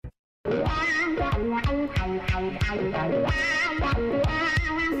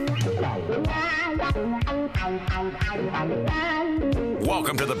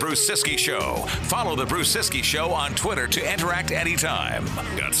Welcome to the Bruce Siskey Show. Follow the Bruce Siskey Show on Twitter to interact anytime.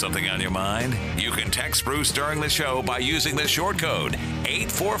 Got something on your mind? You can text Bruce during the show by using the short code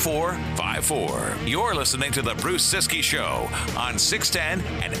 84454. You're listening to the Bruce Siskey Show on 610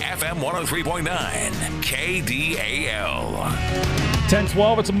 and FM 103.9 KDAL.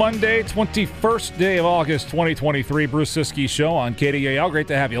 10:12. It's a Monday, 21st day of August, 2023. Bruce Siskey Show on KDAL. Great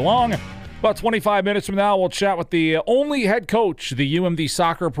to have you along. About 25 minutes from now, we'll chat with the only head coach the UMD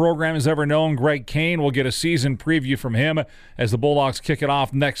soccer program has ever known, Greg Kane. We'll get a season preview from him as the Bulldogs kick it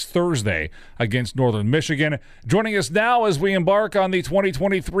off next Thursday against Northern Michigan. Joining us now as we embark on the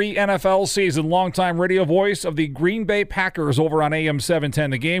 2023 NFL season, longtime radio voice of the Green Bay Packers over on AM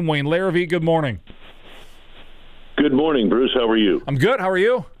 710 The Game, Wayne Larrivee. Good morning. Good morning, Bruce. How are you? I'm good. How are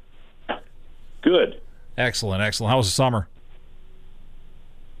you? Good. Excellent. How was the summer?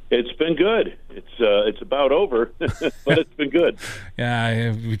 It's been good. It's about over, but it's been good.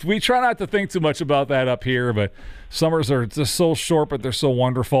 Yeah, we try not to think too much about that up here, but summers are just so short, but they're so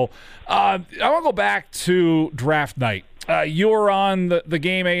wonderful. I want to go back to draft night. You were on the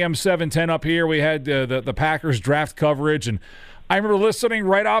game AM 710 up here. We had the Packers draft coverage, and I remember listening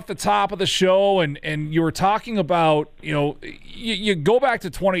right off the top of the show, and you were talking about, you go back to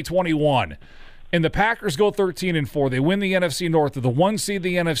 2021. And the Packers go 13-4. They win the NFC North. They're the one seed in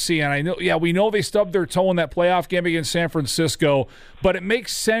the NFC. And we know they stubbed their toe in that playoff game against San Francisco, but it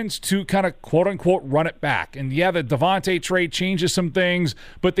makes sense to kind of quote-unquote run it back. And the Devontae trade changes some things,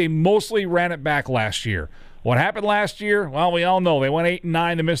 but they mostly ran it back last year. What happened last year? Well, we all know. They went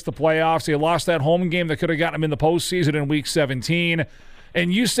 8-9 to miss the playoffs. They lost that home game that could have gotten them in the postseason in Week 17.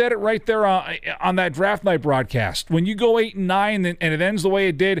 And you said it right there on that draft night broadcast. When you go 8-9 and it ends the way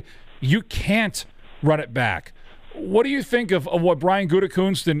it did, you can't run it back. What do you think of what Brian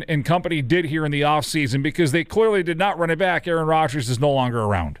Gutekunst and company did here in the offseason? Because they clearly did not run it back. Aaron Rodgers is no longer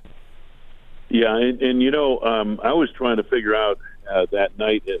around. Yeah, I was trying to figure out that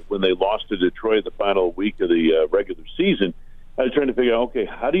night when they lost to Detroit the final week of the regular season, I was trying to figure out, okay,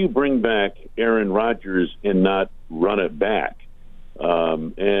 how do you bring back Aaron Rodgers and not run it back?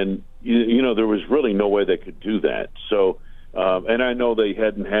 And there was really no way they could do that. So, and I know they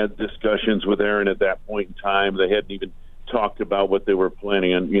hadn't had discussions with Aaron at that point in time. They hadn't even talked about what they were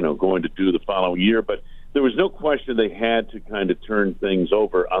planning on, going to do the following year. But there was no question they had to kind of turn things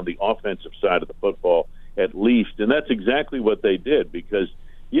over on the offensive side of the football at least. And that's exactly what they did because,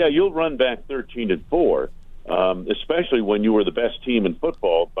 you'll run back 13-4, especially when you were the best team in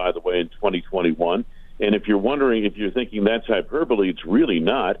football, by the way, in 2021. And if you're thinking that's hyperbole, it's really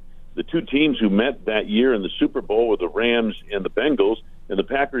not. The two teams who met that year in the Super Bowl were the Rams and the Bengals, and the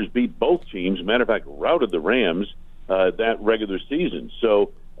Packers beat both teams. Matter of fact, routed the Rams that regular season.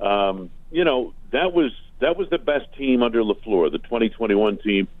 So, that was the best team under LaFleur, the 2021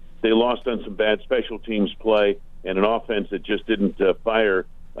 team. They lost on some bad special teams play and an offense that just didn't fire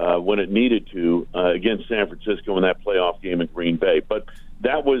when it needed to against San Francisco in that playoff game in Green Bay. But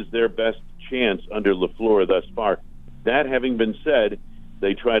that was their best chance under LaFleur thus far. That having been said,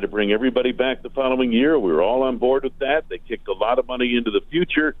 they tried to bring everybody back the following year. We were all on board with that. They kicked a lot of money into the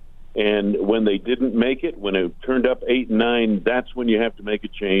future, and when they didn't make it, when it turned up 8-9, that's when you have to make a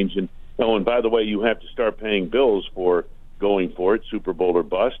change. And by the way, you have to start paying bills for going for it, Super Bowl or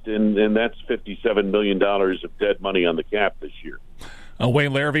bust, and that's $57 million of dead money on the cap this year.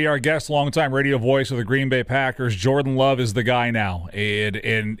 Wayne Larrivee, our guest, longtime radio voice of the Green Bay Packers. Jordan Love is the guy now.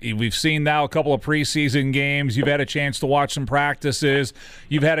 And we've seen now a couple of preseason games. You've had a chance to watch some practices.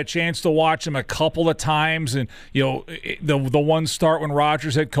 You've had a chance to watch him a couple of times. And, the one start when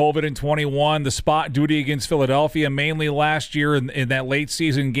Rodgers had COVID in 21, the spot duty against Philadelphia, mainly last year in that late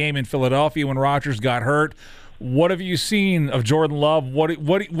season game in Philadelphia when Rodgers got hurt. What have you seen of Jordan Love?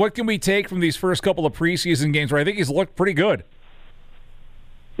 What can we take from these first couple of preseason games where I think he's looked pretty good?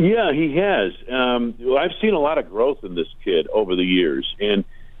 Yeah, he has. I've seen a lot of growth in this kid over the years. And,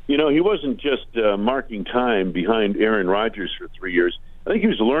 he wasn't just marking time behind Aaron Rodgers for 3 years. I think he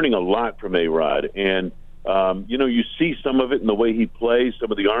was learning a lot from A-Rod. And, you see some of it in the way he plays,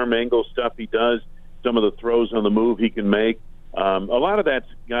 some of the arm angle stuff he does, some of the throws on the move he can make. A lot of that's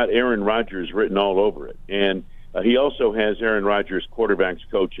got Aaron Rodgers written all over it. And he also has Aaron Rodgers' quarterbacks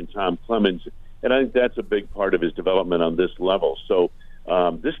coach and Tom Clemens. And I think that's a big part of his development on this level. So,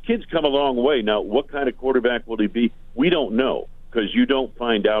 this kid's come a long way. Now, what kind of quarterback will he be? We don't know because you don't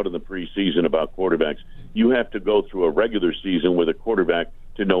find out in the preseason about quarterbacks. You have to go through a regular season with a quarterback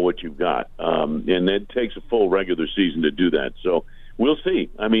to know what you've got. And it takes a full regular season to do that. So we'll see.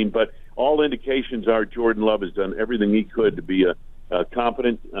 I mean, but all indications are Jordan Love has done everything he could to be a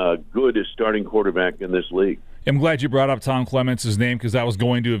competent, good starting quarterback in this league. I'm glad you brought up Tom Clements' name, because I was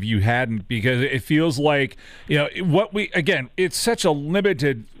going to if you hadn't, because it feels like, it's such a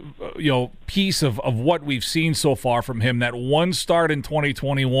limited, piece of what we've seen so far from him. That one start in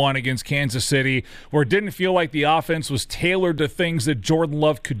 2021 against Kansas City where it didn't feel like the offense was tailored to things that Jordan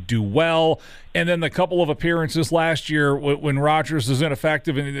Love could do well. And then the couple of appearances last year when Rodgers was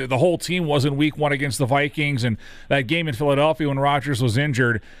ineffective and the whole team was in week one against the Vikings, and that game in Philadelphia when Rodgers was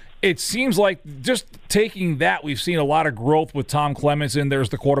injured. It seems like just taking that, we've seen a lot of growth with Tom Clements in there as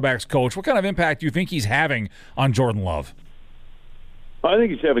the quarterback's coach. What kind of impact do you think he's having on Jordan Love? I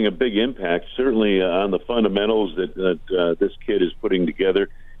think he's having a big impact, certainly on the fundamentals that this kid is putting together.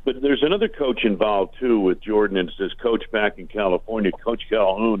 But there's another coach involved, too, with Jordan. It's this coach back in California, Coach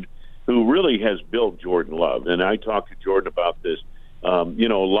Calhoun, who really has built Jordan Love. And I talked to Jordan about this. A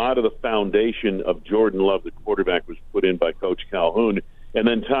lot of the foundation of Jordan Love, the quarterback, was put in by Coach Calhoun. And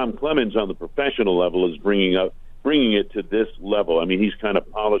then Tom Clements on the professional level is bringing it to this level. I mean, he's kind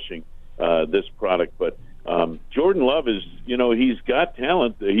of polishing this product. But Jordan Love is, he's got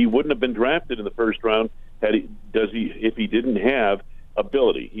talent. He wouldn't have been drafted in the first round if he didn't have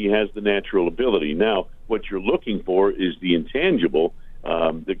ability. He has the natural ability. Now, what you're looking for is the intangible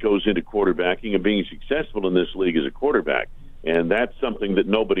that goes into quarterbacking and being successful in this league as a quarterback. And that's something that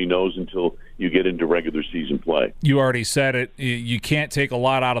nobody knows until you get into regular season play. You already said it. You can't take a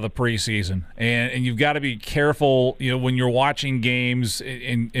lot out of the preseason. And you've got to be careful, when you're watching games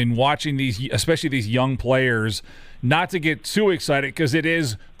and watching these, especially these young players, not to get too excited, because it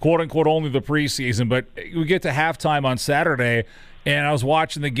is, quote-unquote, only the preseason. But we get to halftime on Saturday, and I was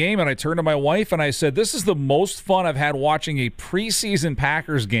watching the game, and I turned to my wife, and I said, this is the most fun I've had watching a preseason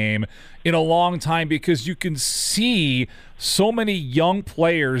Packers game in a long time, because you can see so many young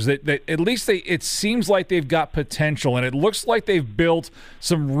players that at least it seems like they've got potential, and it looks like they've built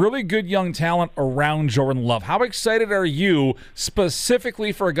some really good young talent around Jordan Love. How excited are you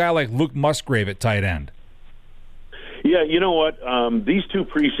specifically for a guy like Luke Musgrave at tight end? Yeah, you know what? These two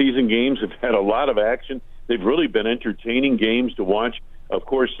preseason games have had a lot of action. They've really been entertaining games to watch. Of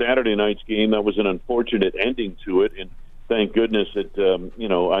course, Saturday night's game, that was an unfortunate ending to it, and thank goodness that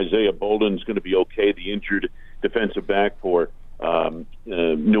Isaiah Bolden's going to be okay, the injured defensive back for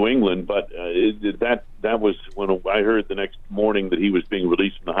New England. But that was when I heard the next morning that he was being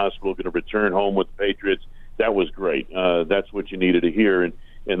released from the hospital, going to return home with the Patriots. That was great. That's what you needed to hear, and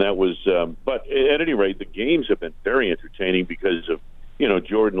that was. But at any rate, the games have been very entertaining because of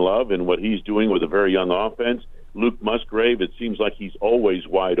Jordan Love and what he's doing with a very young offense. Luke Musgrave, it seems like he's always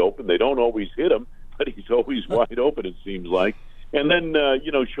wide open. They don't always hit him, but he's always wide open, it seems like. And then,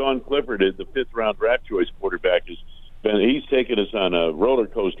 Sean Clifford, the fifth-round draft choice quarterback, he's taken us on a roller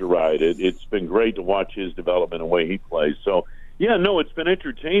coaster ride. It's been great to watch his development and the way he plays. So, it's been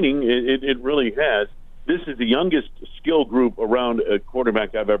entertaining. It really has. This is the youngest skill group around a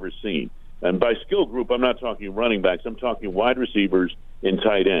quarterback I've ever seen. And by skill group, I'm not talking running backs. I'm talking wide receivers and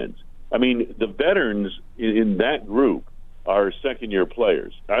tight ends. I mean, the veterans in that group are second-year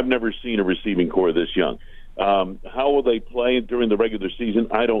players. I've never seen a receiving core this young. How will they play during the regular season?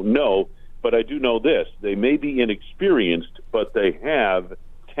 I don't know, but I do know this. They may be inexperienced, but they have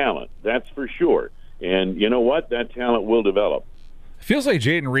talent. That's for sure. And you know what? That talent will develop. It feels like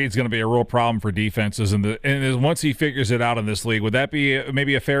Jayden Reed's going to be a real problem for defenses, and once he figures it out in this league, would that be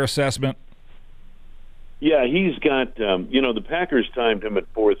maybe a fair assessment? Yeah, he's got, the Packers timed him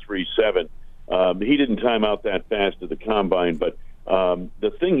at 4.37. He didn't time out that fast at the combine, but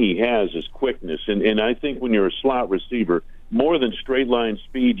the thing he has is quickness. And I think when you're a slot receiver, more than straight line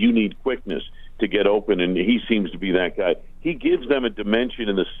speed, you need quickness to get open, and he seems to be that guy. He gives them a dimension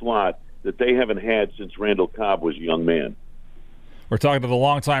in the slot that they haven't had since Randall Cobb was a young man. We're talking to the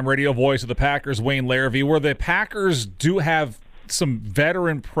longtime radio voice of the Packers, Wayne Larrivee, where the Packers do have some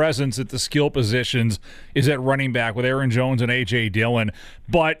veteran presence at the skill positions is at running back with Aaron Jones and A.J. Dillon.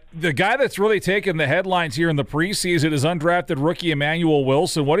 But the guy that's really taken the headlines here in the preseason is undrafted rookie Emmanuel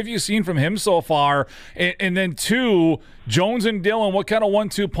Wilson. What have you seen from him so far? And then, two, Jones and Dillon, what kind of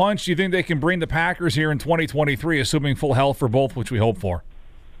 1-2 punch do you think they can bring the Packers here in 2023, assuming full health for both, which we hope for?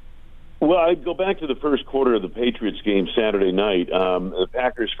 Well, I'd go back to the first quarter of the Patriots game Saturday night. The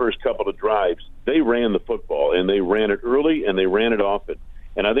Packers' first couple of drives, they ran the football, and they ran it early, and they ran it often.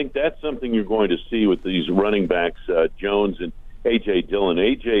 And I think that's something you're going to see with these running backs, Jones and A.J. Dillon.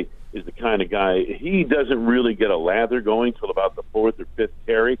 A.J. is the kind of guy, he doesn't really get a lather going till about the fourth or fifth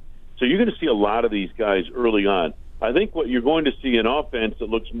carry. So you're going to see a lot of these guys early on. I think what you're going to see an offense that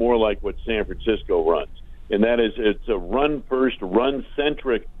looks more like what San Francisco runs. and that is it's a run-first,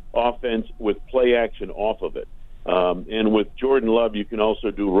 run-centric offense with play action off of it. And with Jordan Love, you can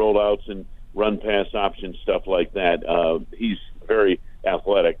also do rollouts and run-pass options, stuff like that. He's very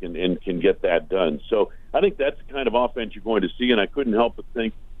athletic and can get that done. So I think that's the kind of offense you're going to see, and I couldn't help but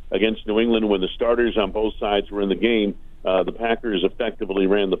think against New England when the starters on both sides were in the game, the Packers effectively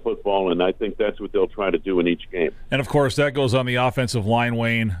ran the football, and I think that's what they'll try to do in each game. And, of course, that goes on the offensive line,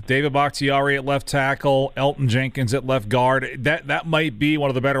 Wayne. David Bakhtiari at left tackle, Elton Jenkins at left guard. That might be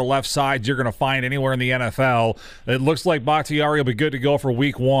one of the better left sides you're going to find anywhere in the NFL. It looks like Bakhtiari will be good to go for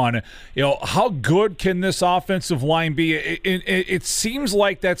week one. You know, how good can this offensive line be? It seems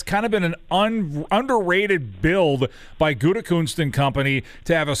like that's kind of been an underrated build by Gutekunst and company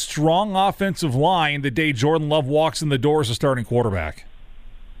to have a strong offensive line the day Jordan Love walks in the door as a starting quarterback.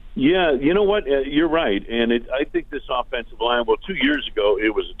 Yeah, you know what? You're right. And I think this offensive line, well, 2 years ago,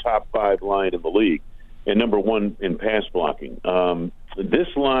 it was a top 5 line in the league and number 1 in pass blocking. This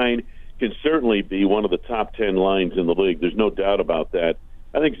line can certainly be one of the top 10 lines in the league. There's no doubt about that.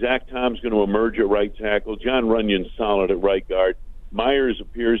 I think Zach Tom's going to emerge at right tackle. John Runyon's solid at right guard.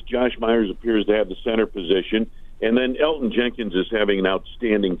 Josh Myers appears to have the center position. And then Elton Jenkins is having an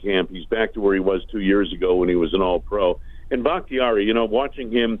outstanding camp. He's back to where he was 2 years ago when he was an All-Pro. And Bakhtiari, you know,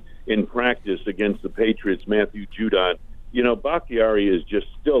 watching him in practice against the Patriots, Matthew Judon, you know, Bakhtiari is just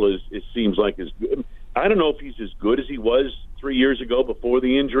still, it seems like, as good. I don't know if he's as good as he was 3 years ago before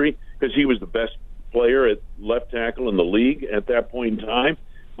the injury, because he was the best player at left tackle in the league at that point in time.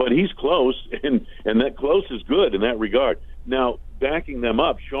 But he's close, and that close is good in that regard. Now, backing them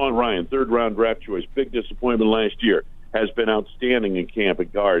up, Sean Ryan, third-round draft choice, big disappointment last year, has been outstanding in camp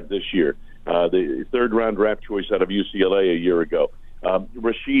at guard this year. The third-round draft choice out of UCLA a year ago.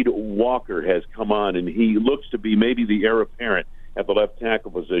 Rasheed Walker has come on, and he looks to be maybe the heir apparent at the left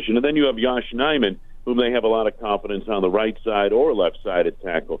tackle position. And then you have Yosh Nijman, whom they have a lot of confidence on the right side or left side at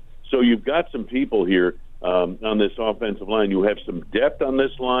tackle. So you've got some people here on this offensive line. You have some depth on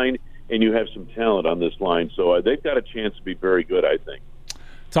this line, and you have some talent on this line. So they've got a chance to be very good, I think.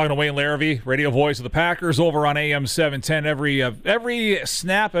 Talking to Wayne Larrivee, radio voice of the Packers, over on AM 710. Every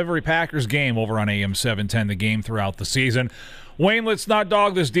snap, every Packers game over on AM 710, the game throughout the season. Wayne, let's not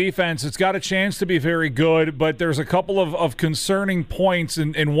dog this defense. It's got a chance to be very good, but there's a couple of concerning points,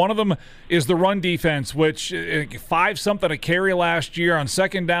 and one of them is the run defense, which 5-something a carry last year. On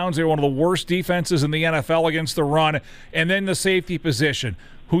second downs, they were one of the worst defenses in the NFL against the run. And then the safety position.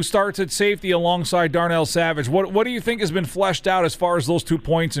 Who starts at safety alongside Darnell Savage? What do you think has been fleshed out as far as those 2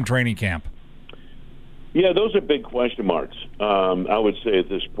 points in training camp? Yeah, those are big question marks, I would say at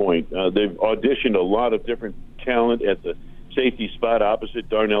this point. They've auditioned a lot of different talent at the safety spot opposite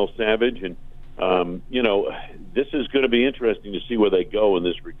Darnell Savage, and, you know, this is going to be interesting to see where they go in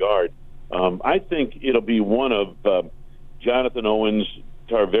this regard. I think it'll be one of Jonathan Owens,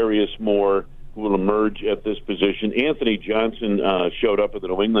 Tarvarius Moore, who will emerge at this position. Anthony Johnson showed up at the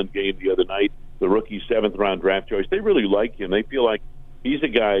New England game the other night, the rookie 7th-round draft choice. They really like him. They feel like he's a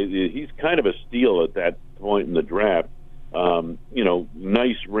guy, he's kind of a steal at that point in the draft. You know,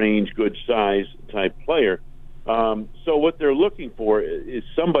 nice range, good size type player. So what they're looking for is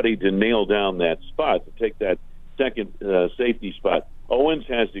somebody to nail down that spot, to take that second safety spot. Owens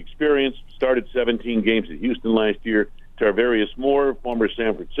has the experience, started 17 games at Houston last year. Tarvarius Moore, former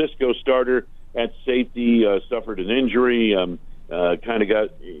San Francisco starter at safety, suffered an injury, kind of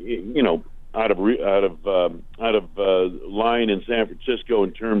got, you know, out of line in San Francisco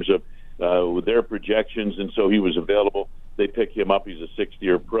in terms of with their projections, and so he was available. They pick him up. He's a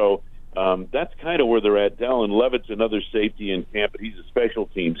 6th-year pro. That's kind of where they're at. Dallin Levitt's another safety in camp, but he's a special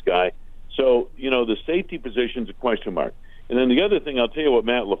teams guy. So, you know, the safety position's a question mark. And then the other thing, I'll tell you what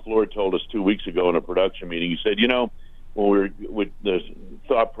Matt LaFleur told us 2 weeks ago in a production meeting. He said, you know, when the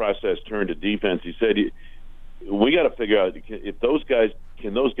thought process turned to defense, he said, we got to figure out if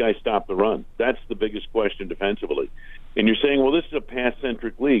can those guys stop the run? That's the biggest question defensively. And you're saying, well, this is a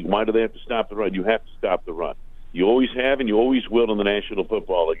pass-centric league. Why do they have to stop the run? You have to stop the run. You always have and you always will in the National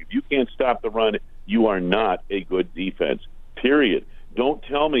Football League. If you can't stop the run, you are not a good defense, period. Don't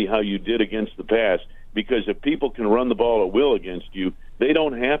tell me how you did against the pass, because if people can run the ball at will against you, they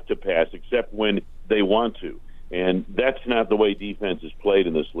don't have to pass except when they want to. And that's not the way defense is played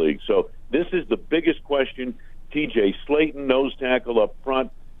in this league. So this is the biggest question. TJ Slayton, nose tackle up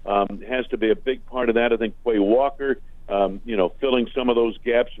front, has to be a big part of that. I think Quay Walker, you know, filling some of those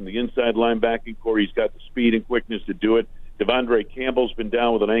gaps from the inside linebacking core. He's got the speed and quickness to do it. Devondre Campbell's been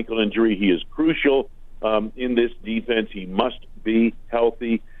down with an ankle injury. He is crucial in this defense. He must be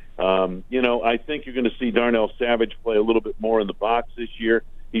healthy. You know, I think you're going to see Darnell Savage play a little bit more in the box this year.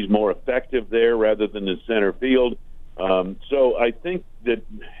 He's more effective there rather than in center field. So I think that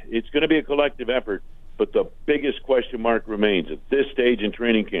it's going to be a collective effort, but the biggest question mark remains at this stage in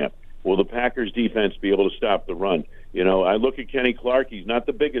training camp. Will the Packers defense be able to stop the run? I look at Kenny Clark. He's not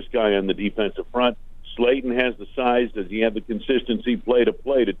the biggest guy on the defensive front. Slayton has the size. Does he have the consistency play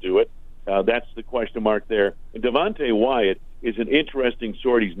to do it? That's the question mark there. And Devontae Wyatt is an interesting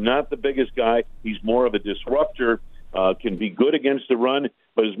sort. He's not the biggest guy. He's more of a disruptor, can be good against the run,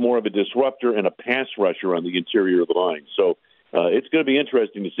 but is more of a disruptor and a pass rusher on the interior of the line. So it's going to be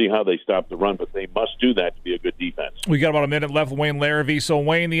interesting to see how they stop the run, but they must do that to be a good defense. We got about a minute left, Wayne Larrivee. So,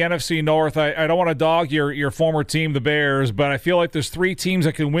 Wayne, the NFC North, I don't want to dog your former team, the Bears, but I feel like there's 3 teams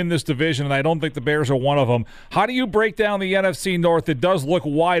that can win this division, and I don't think the Bears are one of them. How do you break down the NFC North? It does look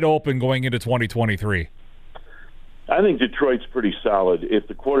wide open going into 2023. I think Detroit's pretty solid. If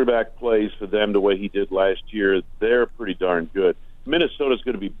the quarterback plays for them the way he did last year, they're pretty darn good. Minnesota's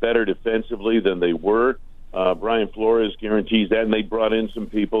going to be better defensively than they were. Brian Flores guarantees that, and they brought in some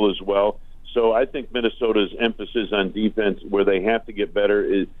people as well. So I think Minnesota's emphasis on defense, where they have to get better,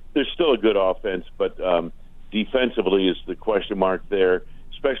 is there's still a good offense, but defensively is the question mark there,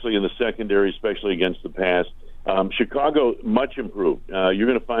 especially in the secondary, especially against the pass. Chicago, much improved. You're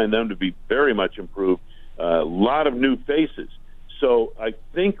going to find them to be very much improved. A lot of new faces. So I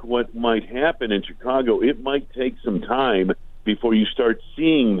think what might happen in Chicago, it might take some time before you start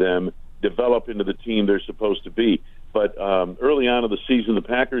seeing them develop into the team they're supposed to be. But early on in the season, the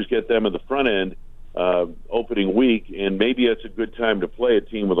Packers get them in the front end opening week, and maybe it's a good time to play a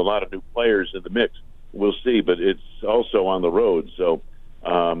team with a lot of new players in the mix. We'll see, but it's also on the road. So,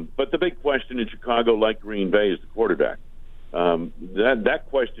 but the big question in Chicago, like Green Bay, is the quarterback. That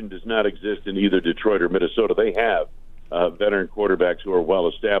question does not exist in either Detroit or Minnesota. They have veteran quarterbacks who are well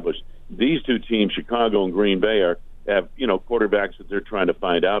established. These 2 teams, Chicago and Green Bay, have quarterbacks that they're trying to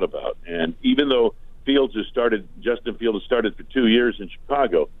find out about. And even though Justin Fields has started for 2 years in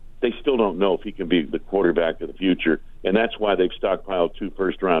Chicago, they still don't know if he can be the quarterback of the future. And that's why they've stockpiled 2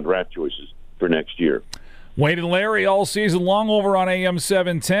 first-round draft choices for next year. Wayne and Larry all season long over on AM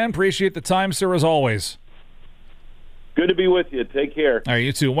 710. Appreciate the time, sir, as always. Good to be with you. Take care. All right,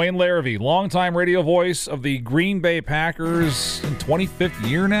 you too. Wayne Larrivee, longtime radio voice of the Green Bay Packers in 25th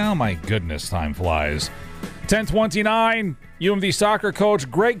year now. My goodness, time flies. 10:29, UMD soccer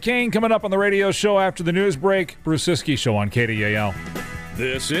coach Greg Kane coming up on the radio show after the news break. Bruce Siskey Show on KDAL.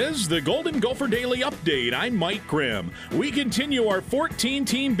 This is the Golden Gopher Daily Update. I'm Mike Grimm. We continue our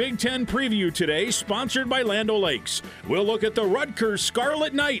 14-team Big Ten preview today, sponsored by Land O'Lakes. We'll look at the Rutgers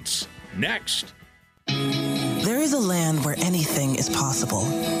Scarlet Knights next. There is a land where anything is possible,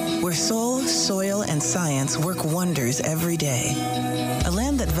 where soul, soil, and science work wonders every day. A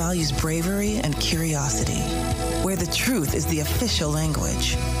land that values bravery and curiosity, where the truth is the official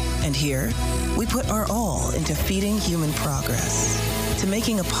language. And here, we put our all into feeding human progress, to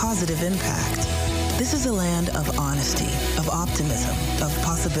making a positive impact. This is a land of honesty, of optimism, of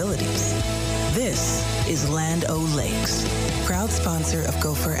possibilities. This is Land O'Lakes, proud sponsor of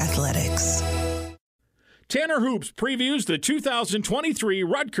Gopher Athletics. Tanner Hoops previews the 2023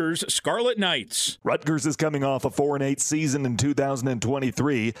 Rutgers Scarlet Knights. Rutgers is coming off a 4-8 season in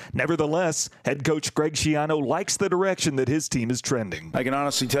 2023. Nevertheless, head coach Greg Schiano likes the direction that his team is trending. I can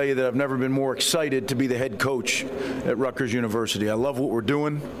honestly tell you that I've never been more excited to be the head coach at Rutgers University. I love what we're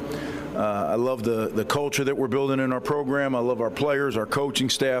doing. I love the culture that we're building in our program. I love our players, our coaching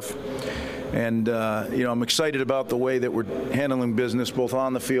staff. And, I'm excited about the way that we're handling business both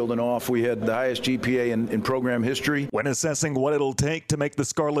on the field and off. We had the highest GPA in program history. When assessing what it'll take to make the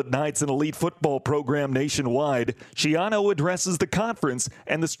Scarlet Knights an elite football program nationwide, Schiano addresses the conference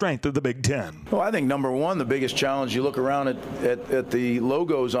and the strength of the Big Ten. Well, I think number one, the biggest challenge, you look around at the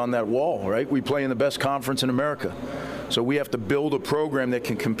logos on that wall, right? We play in the best conference in America. So we have to build a program that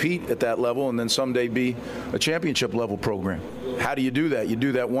can compete at that level and then someday be a championship level program. How do you do that? You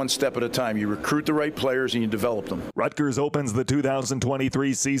do that one step at a time. You recruit the right players and you develop them. Rutgers opens the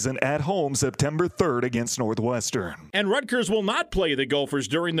 2023 season at home September 3rd against Northwestern. And Rutgers will not play the Gophers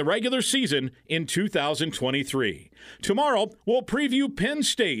during the regular season in 2023. Tomorrow, we'll preview Penn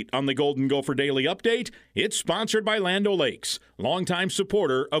State on the Golden Gopher Daily Update. It's sponsored by Land O'Lakes, longtime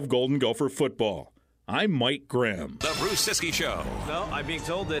supporter of Golden Gopher football. I'm Mike Grimm. The Bruce Siskey Show. Well, I'm being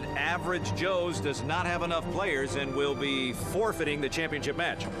told that Average Joe's does not have enough players and will be forfeiting the championship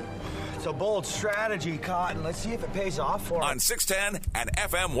match. It's a bold strategy, Cotton. Let's see if it pays off for him. On 610 and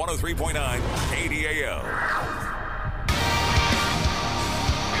FM 103.9 KDAL.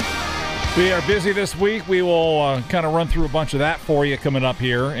 We are busy this week. We will kind of run through a bunch of that for you coming up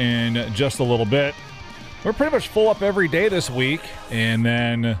here in just a little bit. we're pretty much full up every day this week. And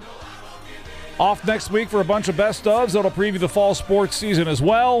then off next week for a bunch of best ofs. That'll preview the fall sports season as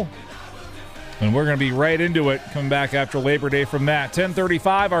well. And we're going to be right into it, coming back after Labor Day from that.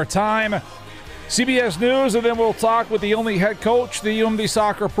 10:35 our time. CBS News, and then we'll talk with the only head coach the UMD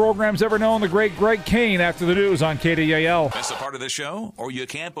soccer program's ever known, the great Greg Kane, after the news on KDAL. Miss a part of the show, or you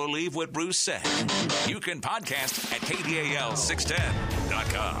can't believe what Bruce said? You can podcast at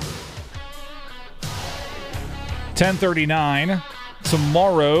KDAL610.com. 10:39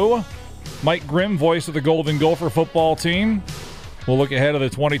 tomorrow. Mike Grimm, voice of the Golden Gopher football team. We'll look ahead of the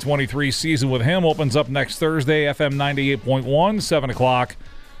 2023 season with him. Opens up next Thursday, FM 98.1, 7 o'clock.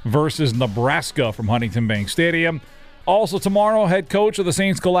 Versus Nebraska from Huntington Bank Stadium. Also tomorrow, head coach of the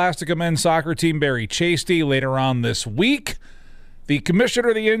St. Scholastica men's soccer team, Barry Chasty. Later on this week, the commissioner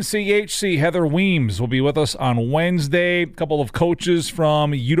of the NCHC, Heather Weems, will be with us on Wednesday. A couple of coaches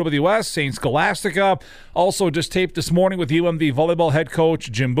from UWS, St. Scholastica. Also just taped this morning with UMD volleyball head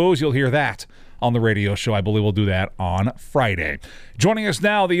coach Jim Booz. You'll hear that on the radio show. I believe we'll do that on Friday. Joining us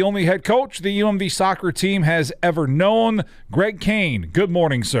now, the only head coach the UMD soccer team has ever known, Greg Kane. Good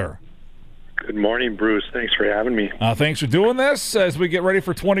morning, sir. Good morning, Bruce. Thanks for having me. Thanks for doing this. As we get ready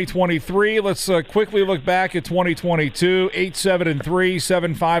for 2023, let's quickly look back at 2022, 8-7-3,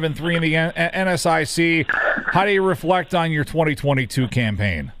 7-5-3 in the NSIC. How do you reflect on your 2022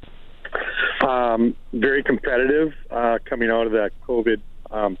 campaign? Very competitive coming out of that COVID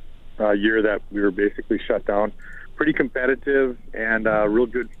year that we were basically shut down. Pretty competitive and real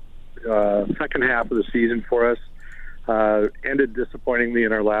good second half of the season for us. Ended disappointingly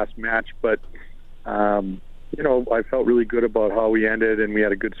in our last match, but I felt really good about how we ended, and we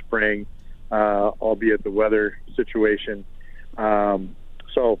had a good spring, albeit the weather situation.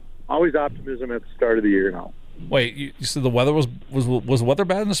 So always optimism at the start of the year now. Wait, you said the weather was the weather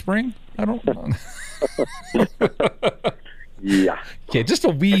bad in the spring? I don't know. Yeah. Okay, just a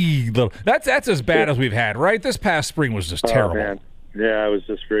wee little. That's as bad as we've had, right? This past spring was just terrible. Man. Yeah, it was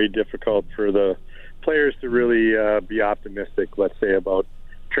just very difficult for the players to really be optimistic, let's say, about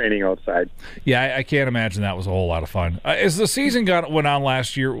training outside. Yeah, I can't imagine that was a whole lot of fun. As the season went on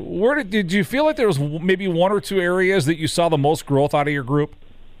last year, did you feel like there was maybe one or two areas that you saw the most growth out of your group?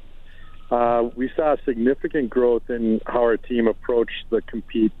 We saw significant growth in how our team approached the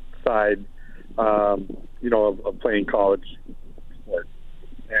compete side, of playing college sports,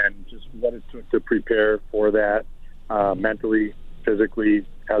 and just what it took to prepare for that mentally, physically,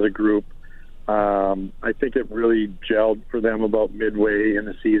 as a group. I think it really gelled for them about midway in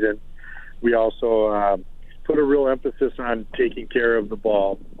the season. We also put a real emphasis on taking care of the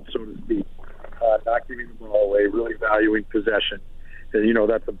ball, so to speak, not giving the ball away, really valuing possession. And,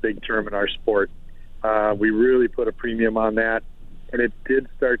 that's a big term in our sport. We really put a premium on that, and it did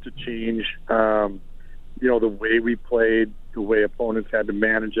start to change, the way we played, the way opponents had to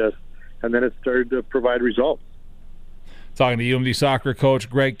manage us, and then it started to provide results. Talking to UMD soccer coach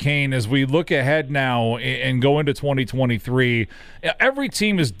Greg Kane, as we look ahead now and go into 2023, every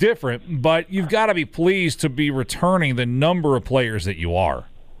team is different, but you've got to be pleased to be returning the number of players that you are.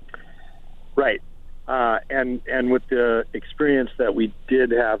 Right. And with the experience that we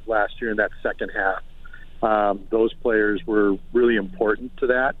did have last year in that second half, those players were really important to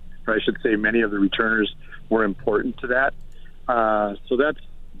that. Or I should say many of the returners were important to that. So that's,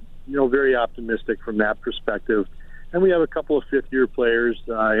 very optimistic from that perspective. And we have a couple of fifth-year players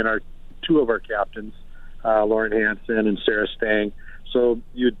in two of our captains, Lauren Hansen and Sarah Stang. So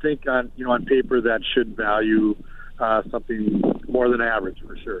you'd think on paper that should value something more than average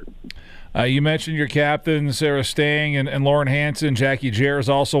for sure. You mentioned your captain, Sarah Stang, and Lauren Hansen. Jackie Jair is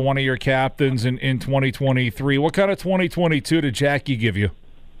also one of your captains in 2023. What kind of 2022 did Jackie give you?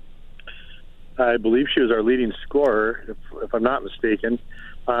 I believe she was our leading scorer, if I'm not mistaken.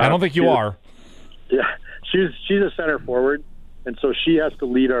 I don't think you are. Yeah, she's a center forward, and so she has to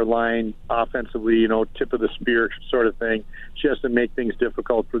lead our line offensively, tip of the spear sort of thing. She has to make things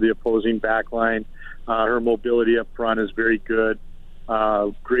difficult for the opposing back line. Her mobility up front is very good.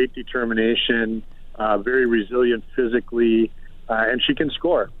 Great determination, very resilient physically, and she can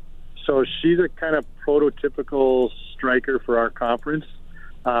score. So she's a kind of prototypical striker for our conference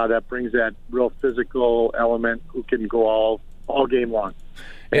that brings that real physical element who can go all game long.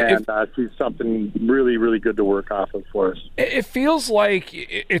 And she's something really, really good to work off of for us. It feels like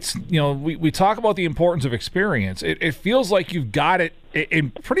it's, we talk about the importance of experience. It feels like you've got it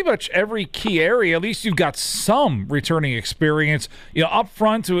in pretty much every key area. At least you've got some returning experience, up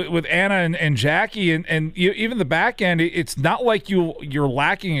front with Anna and Jackie, and even the back end. It's not like you're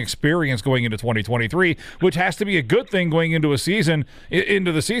lacking experience going into 2023, which has to be a good thing going into the season.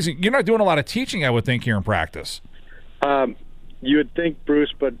 You're not doing a lot of teaching, I would think, here in practice. You would think,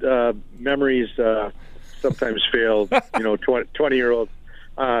 Bruce, but memories sometimes fail, 20-year-olds.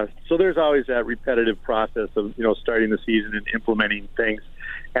 So there's always that repetitive process of, starting the season and implementing things.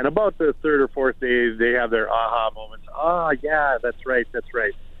 And about the third or fourth day, they have their aha moments. Yeah, that's right.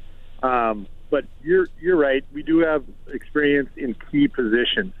 But you're right. We do have experience in key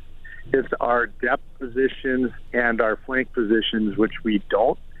positions. It's our depth positions and our flank positions, which we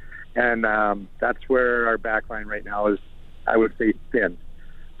don't. And that's where our back line right now is, I would say, thin.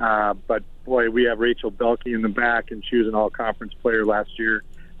 But, boy, we have Rachel Belke in the back, and she was an all-conference player last year.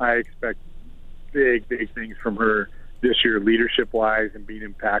 I expect big, big things from her this year, leadership-wise, and being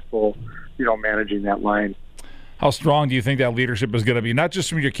impactful, managing that line. How strong do you think that leadership is going to be, not just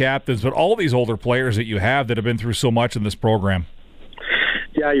from your captains, but all these older players that you have that have been through so much in this program?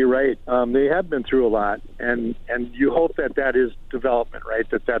 Yeah, you're right. They have been through a lot, and you hope that is development, right,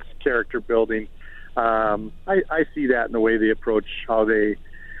 that's character building. I see that in the way they approach how they,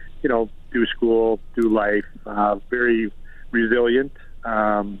 do school, do life, very resilient,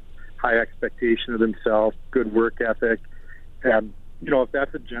 high expectation of themselves, good work ethic. And, if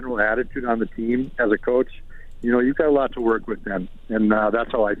that's a general attitude on the team as a coach, you've got a lot to work with them. And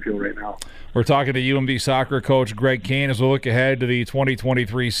that's how I feel right now. We're talking to UMD soccer coach Greg Kane as we look ahead to the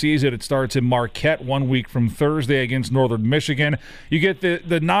 2023 season. It starts in Marquette 1 week from Thursday against Northern Michigan. You get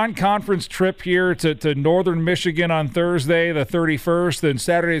the non-conference trip here to Northern Michigan on Thursday, the 31st, then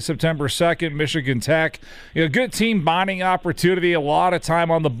Saturday, September 2nd, Michigan Tech. Good team bonding opportunity, a lot of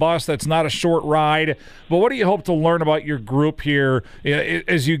time on the bus. That's not a short ride. But what do you hope to learn about your group here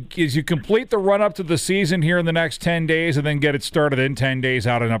as you complete the run-up to the season here in the next 10 days and then get it started in 10 days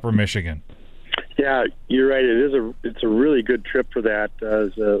out in Upper Michigan? Yeah, you're right. It's a really good trip for that.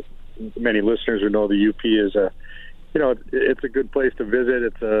 As many listeners would know, the UP is it's a good place to visit.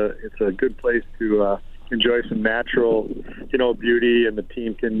 It's a good place to enjoy some natural, beauty, and the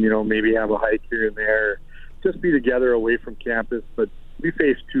team can, maybe have a hike here and there, just be together away from campus. But we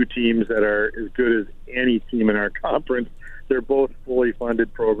face two teams that are as good as any team in our conference. They're both fully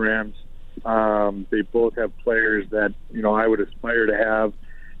funded programs. They both have players that, I would aspire to have.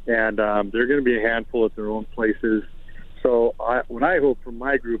 And they're going to be a handful at their own places. So what I hope from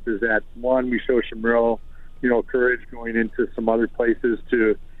my group is that, one, we show some real, courage going into some other places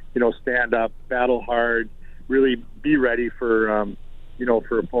to, stand up, battle hard, really be ready for,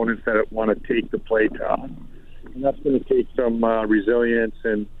 for opponents that want to take the play to us. And that's going to take some resilience,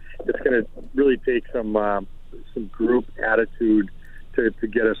 and it's going to really take some group attitude to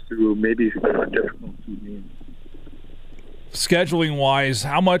get us through maybe a difficult game. Scheduling-wise,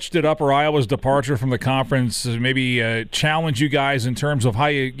 how much did Upper Iowa's departure from the conference maybe challenge you guys in terms of how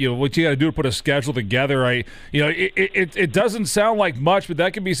what you got to do to put a schedule together? It doesn't sound like much, but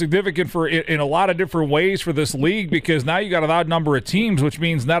that can be significant in a lot of different ways for this league, because now you got an odd number of teams, which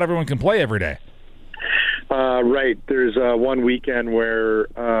means not everyone can play every day. Right. There's one weekend where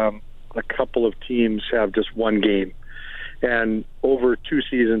a couple of teams have just one game, and over 2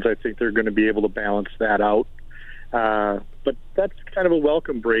 seasons, I think they're going to be able to balance that out. But that's kind of a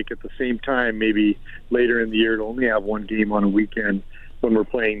welcome break at the same time, maybe later in the year to only have one game on a weekend when we're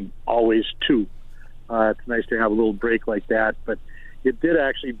playing always 2. It's nice to have a little break like that, but it did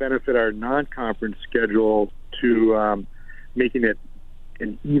actually benefit our non-conference schedule to making it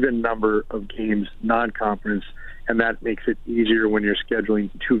an even number of games non-conference, and that makes it easier when you're scheduling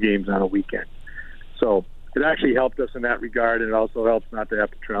 2 games on a weekend. So it actually helped us in that regard, and it also helps not to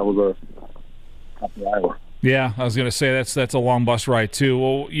have to travel to Upper Iowa. Yeah, I was going to say that's a long bus ride too.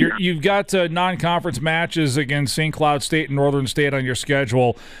 Well, you've got non-conference matches against St. Cloud State and Northern State on your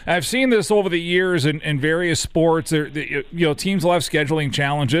schedule. I've seen this over the years in various sports. Teams will have scheduling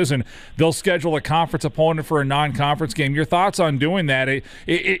challenges, and they'll schedule a conference opponent for a non-conference game. Your thoughts on doing that?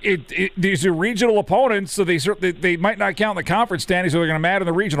 These are regional opponents, so they might not count in the conference standings, so they're going to matter in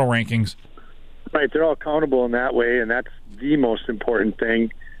the regional rankings. Right, they're all accountable in that way, and that's the most important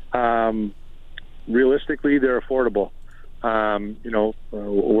thing. Realistically, they're affordable.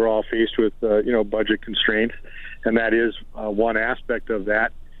 We're all faced with, budget constraints, and that is one aspect of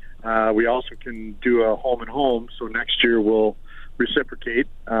that. We also can do a home and home, so next year we'll reciprocate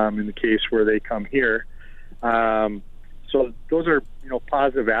in the case where they come here. So those are,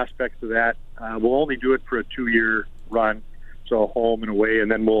 positive aspects of that. We'll only do it for a 2-year run, so home and away,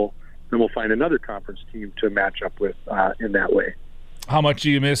 and then we'll find another conference team to match up with in that way. How much do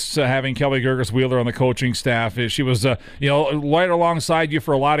you miss having Kelly Gerges-Wheeler on the coaching staff? She was, right alongside you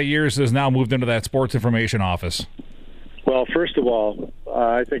for a lot of years, has now moved into that sports information office. Well, first of all,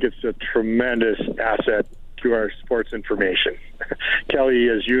 I think it's a tremendous asset to our sports information. Kelly,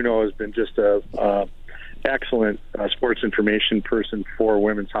 as you know, has been just a excellent sports information person for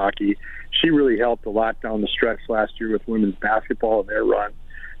women's hockey. She really helped a lot down the stretch last year with women's basketball and their run.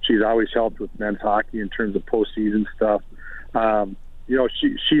 She's always helped with men's hockey in terms of postseason stuff.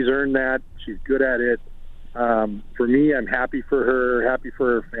 She's earned that. She's good at it. For me, I'm happy for her, happy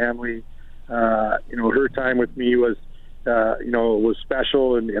for her family. Her time with me was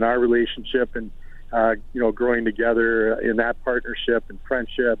special in our relationship and, growing together in that partnership and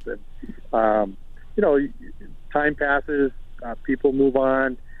friendship. And, time passes, people move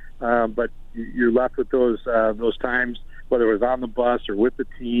on, but you're left with those times, whether it was on the bus or with the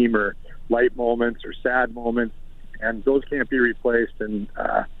team or light moments or sad moments. And those can't be replaced. And,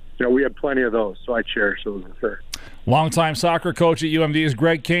 we had plenty of those, so I cherish those with her. Longtime soccer coach at UMD is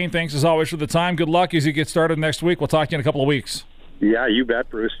Greg Kane. Thanks, as always, for the time. Good luck as you get started next week. We'll talk to you in a couple of weeks. Yeah, you bet,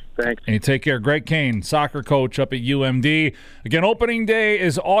 Bruce. Thanks. And you take care. Greg Kane, soccer coach up at UMD. Again, opening day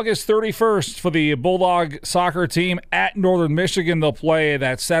is August 31st for the Bulldog soccer team at Northern Michigan. They'll play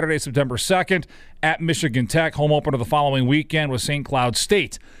that Saturday, September 2nd at Michigan Tech. Home opener the following weekend with St. Cloud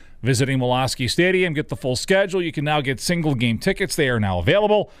State. Visiting Mulaski Stadium, get the full schedule. You can now get single game tickets. They are now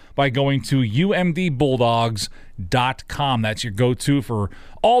available by going to umdbulldogs.com. That's your go-to for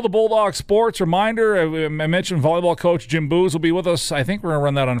all the Bulldog sports. Reminder, I mentioned volleyball coach Jim Booz will be with us. I think we're going to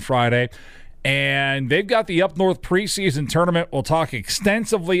run that on Friday. And they've got the Up North preseason tournament. We'll talk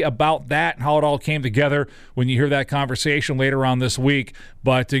extensively about that and how it all came together when you hear that conversation later on this week.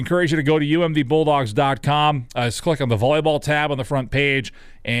 But I encourage you to go to umdbulldogs.com. Just click on the volleyball tab on the front page.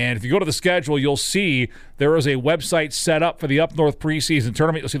 And if you go to the schedule, you'll see there is a website set up for the Up North preseason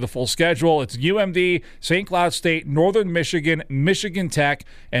tournament. You'll see the full schedule. It's UMD, St. Cloud State, Northern Michigan, Michigan Tech,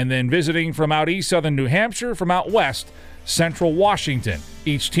 and then visiting from out east, southern New Hampshire, from out west, Central Washington.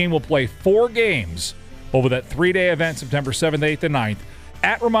 Each team will play 4 games over that 3-day event, September 7th, 8th, and 9th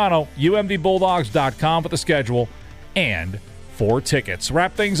at Romano, umdbulldogs.com for the schedule and for tickets.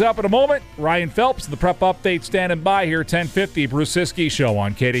 Wrap things up in a moment. Ryan Phelps, the Prep Update, standing by here, 10:50, Bruce Siskey Show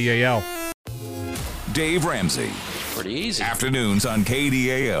on KDAL. Dave Ramsey. Pretty easy. Afternoons on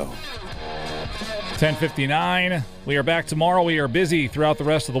KDAL. 10:59. We are back tomorrow. We are busy throughout the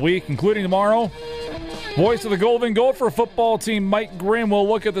rest of the week, including tomorrow. Voice of the Golden Gopher football team, Mike Grimm, will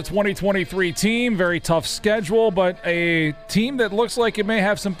look at the 2023 team. Very tough schedule, but a team that looks like it may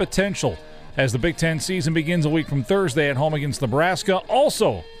have some potential as the Big Ten season begins a week from Thursday at home against Nebraska.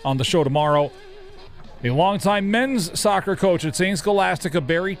 Also on the show tomorrow, the longtime men's soccer coach at St. Scholastica,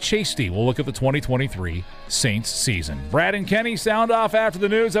 Barry Chasty, will look at the 2023 Saints season. Brad and Kenny sound off after the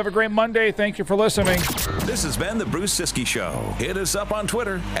news. Have a great Monday. Thank you for listening. This has been the Bruce Siskey Show. Hit us up on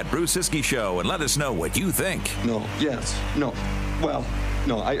Twitter at Bruce Siskey Show and let us know what you think. No, yes, no. Well,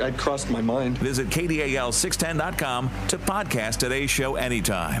 no, I crossed my mind. Visit KDAL610.com to podcast today's show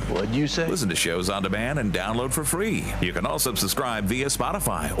anytime. What'd you say? Listen to shows on demand and download for free. You can also subscribe via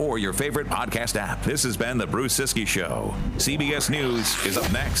Spotify or your favorite podcast app. This has been the Bruce Siskey Show. CBS News is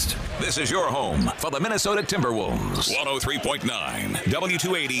up next. This is your home for the Minnesota Timberwolves. 103.9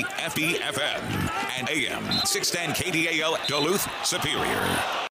 W280 FDFM and AM 610 KDAL Duluth Superior.